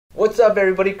What's up,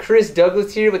 everybody? Chris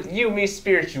Douglas here with You, Me,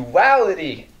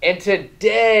 Spirituality. And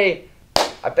today,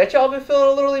 I bet y'all been feeling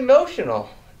a little emotional.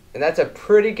 And that's a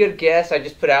pretty good guess I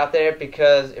just put out there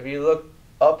because if you look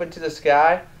up into the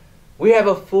sky, we have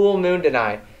a full moon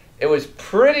tonight. It was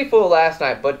pretty full last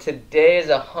night, but today is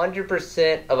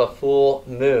 100% of a full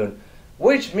moon,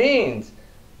 which means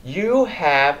you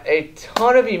have a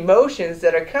ton of emotions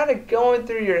that are kind of going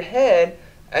through your head,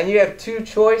 and you have two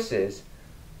choices: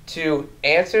 to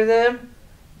answer them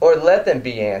or let them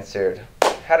be answered.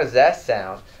 How does that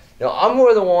sound? I'm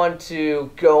more the one to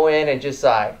go in and just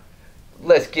like,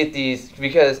 let's get these,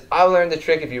 because I learned the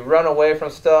trick: if you run away from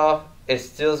stuff, it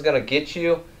still is going to get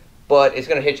you, but it's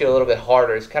going to hit you a little bit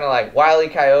harder. It's kind of like Wile E.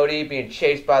 Coyote being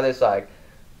chased by this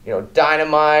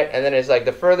dynamite, and then it's like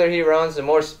the further he runs, the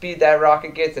more speed that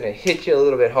rocket gets, and it hits you a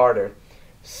little bit harder.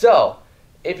 So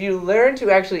if you learn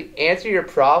to actually answer your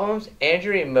problems and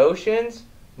your emotions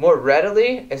more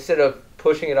readily, instead of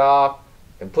pushing it off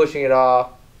and pushing it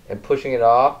off and pushing it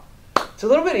off, it's a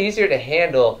little bit easier to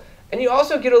handle, and you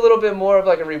also get a little bit more of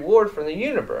like a reward from the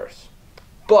universe.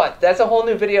 But that's a whole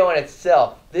new video in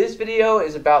itself. This video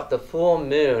is about the full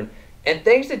moon and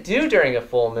things to do during a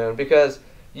full moon, because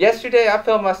yesterday I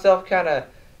felt myself kind of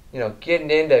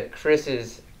getting into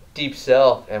Chris's deep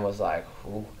self and was like,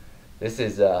 ooh, this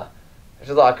is there's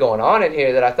a lot going on in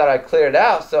here that I thought I'd cleared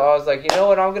out. So I was like, you know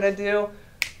what I'm gonna do?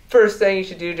 First thing you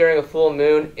should do during a full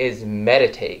moon is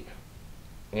meditate.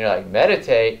 And you're like,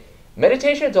 meditate?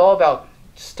 Meditation is all about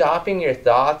stopping your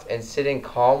thoughts and sitting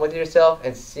calm with yourself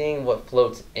and seeing what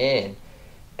floats in.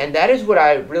 And that is what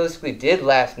I realistically did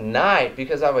last night,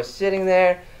 because I was sitting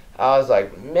there. I was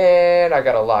like, man, I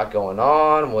got a lot going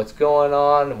on. What's going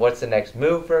on? What's the next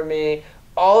move for me?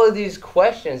 All of these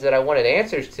questions that I wanted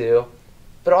answers to,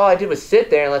 but all I did was sit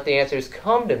there and let the answers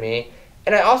come to me.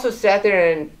 And I also sat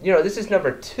there and, this is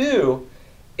number 2,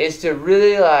 is to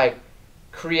really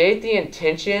create the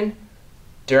intention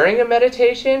during a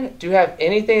meditation to have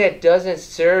anything that doesn't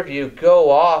serve you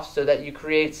go off, so that you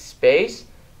create space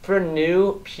for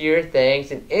new pure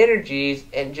things and energies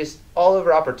and just all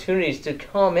over opportunities to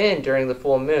come in during the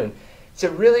full moon. It's a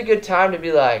really good time to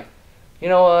be like, you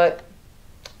know what?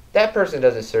 That person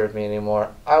doesn't serve me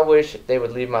anymore. I wish they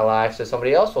would leave my life so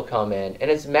somebody else will come in. And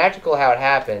it's magical how it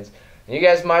happens. And you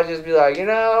guys might just be like,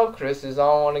 Chris is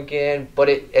on one again. But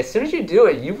as soon as you do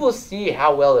it, you will see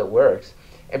how well it works.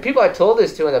 And people I told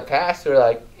this to in the past were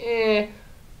like,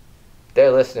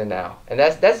 they're listening now. And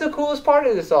that's the coolest part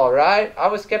of this all, right? I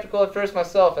was skeptical at first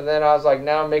myself, and then I was like,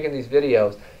 now I'm making these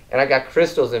videos, and I got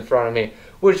crystals in front of me.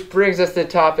 Which brings us to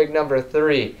topic number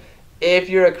 3. If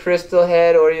you're a crystal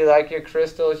head or you like your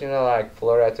crystals, like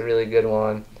fluorite's a really good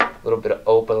one, a little bit of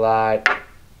opalite.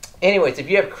 Anyways, if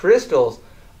you have crystals,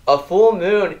 a full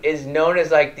moon is known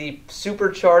as like the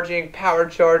supercharging, power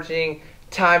charging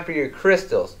time for your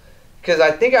crystals. Because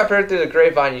I think I've heard through the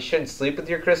grapevine you shouldn't sleep with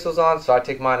your crystals on, so I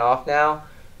take mine off now.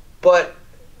 But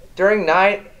during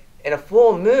night and a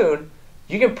full moon,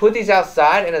 you can put these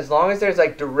outside, and as long as there's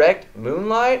direct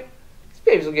moonlight, these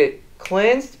babies will get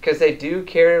cleansed, because they do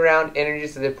carry around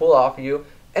energies that they pull off of you,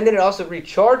 and then it also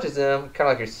recharges them, kind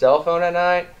of like your cell phone at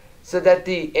night, so that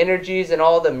the energies and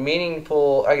all the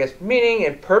meaningful, meaning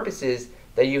and purposes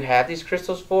that you have these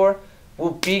crystals for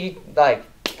will be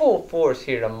full force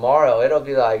here tomorrow. It'll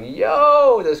be like,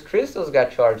 yo, those crystals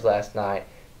got charged last night,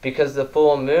 because the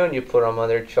full moon you put them on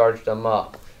there charged them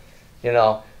up.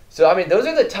 So those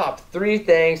are the top 3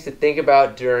 things to think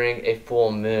about during a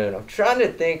full moon. I'm trying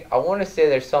to think. I want to say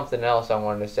there's something else I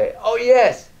wanted to say. Oh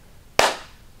yes,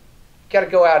 got to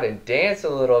go out and dance a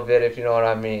little bit, if you know what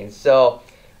I mean. So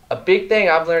a big thing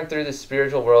I've learned through the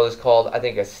spiritual world is called, I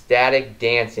think, ecstatic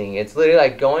dancing. It's literally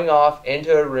like going off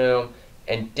into a room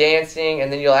and dancing,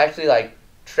 and then you'll actually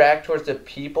track towards the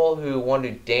people who want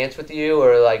to dance with you,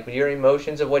 or your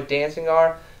emotions of what dancing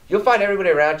are. You'll find everybody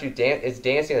around you is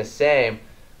dancing the same,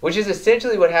 which is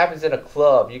essentially what happens in a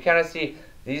club. You kind of see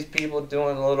these people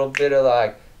doing a little bit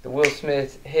of the Will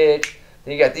Smith hitch.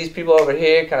 Then you got these people over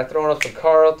here kind of throwing up some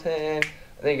Carlton. And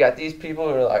then you got these people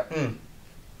who are like,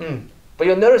 But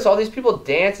you'll notice all these people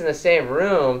dance in the same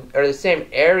room, or the same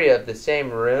area of the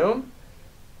same room,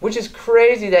 which is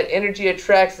crazy that energy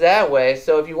attracts that way.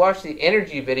 So if you watch the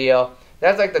energy video,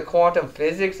 that's the quantum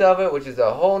physics of it, which is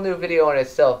a whole new video in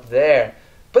itself there.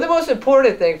 But the most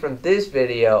important thing from this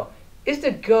video is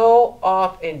to go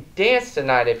off and dance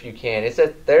tonight if you can. It's a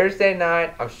Thursday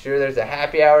night. I'm sure there's a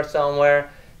happy hour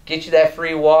somewhere. Get you that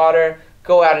free water.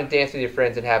 Go out and dance with your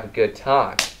friends and have a good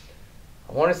time.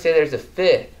 I want to say there's a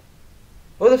 5th.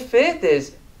 Well, the 5th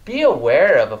is be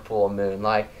aware of a full moon.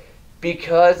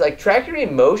 because like track your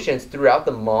emotions throughout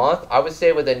the month. I would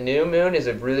say with a new moon is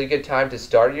a really good time to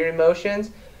start your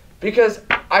emotions, because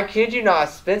I kid you not,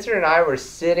 Spencer and I were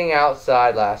sitting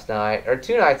outside last night or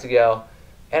 2 nights ago,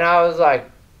 and I was like,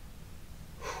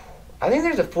 I think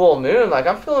there's a full moon. Like,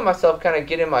 I'm feeling myself kind of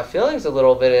get in my feelings a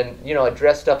little bit and, you know,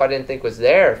 address stuff I didn't think was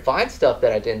there, find stuff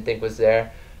that I didn't think was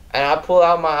there. And I pull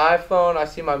out my iPhone, I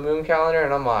see my moon calendar,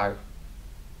 and I'm like,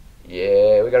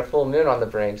 yeah, we got a full moon on the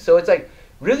brink. So it's like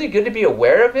really good to be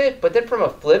aware of it, but then from a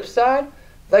flip side,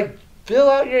 like, fill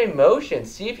out your emotions.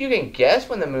 See if you can guess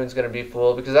when the moon's going to be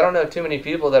full, because I don't know too many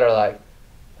people that are like,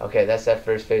 okay, that's that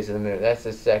first phase of the moon, that's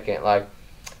the second. Like,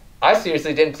 I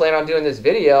seriously didn't plan on doing this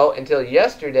video until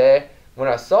yesterday when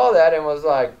I saw that and was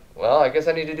like, well, I guess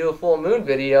I need to do a full moon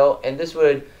video, and this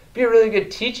would be a really good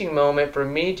teaching moment for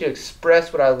me to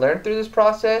express what I learned through this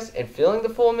process and feeling the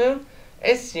full moon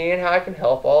and seeing how I can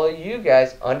help all of you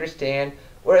guys understand,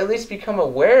 or at least become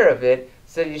aware of it,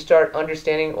 so that you start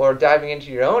understanding or diving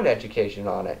into your own education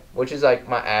on it, which is like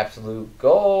my absolute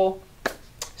goal.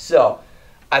 So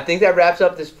I think that wraps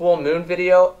up this full moon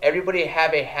video. Everybody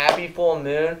have a happy full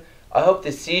moon. I hope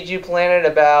the seeds you planted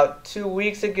about 2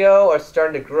 weeks ago are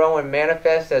starting to grow and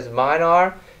manifest as mine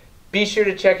are. Be sure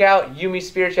to check out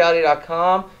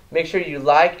yumispirituality.com. Make sure you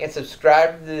like and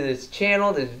subscribe to this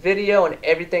channel, this video, and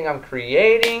everything I'm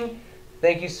creating.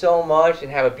 Thank you so much, and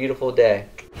have a beautiful day.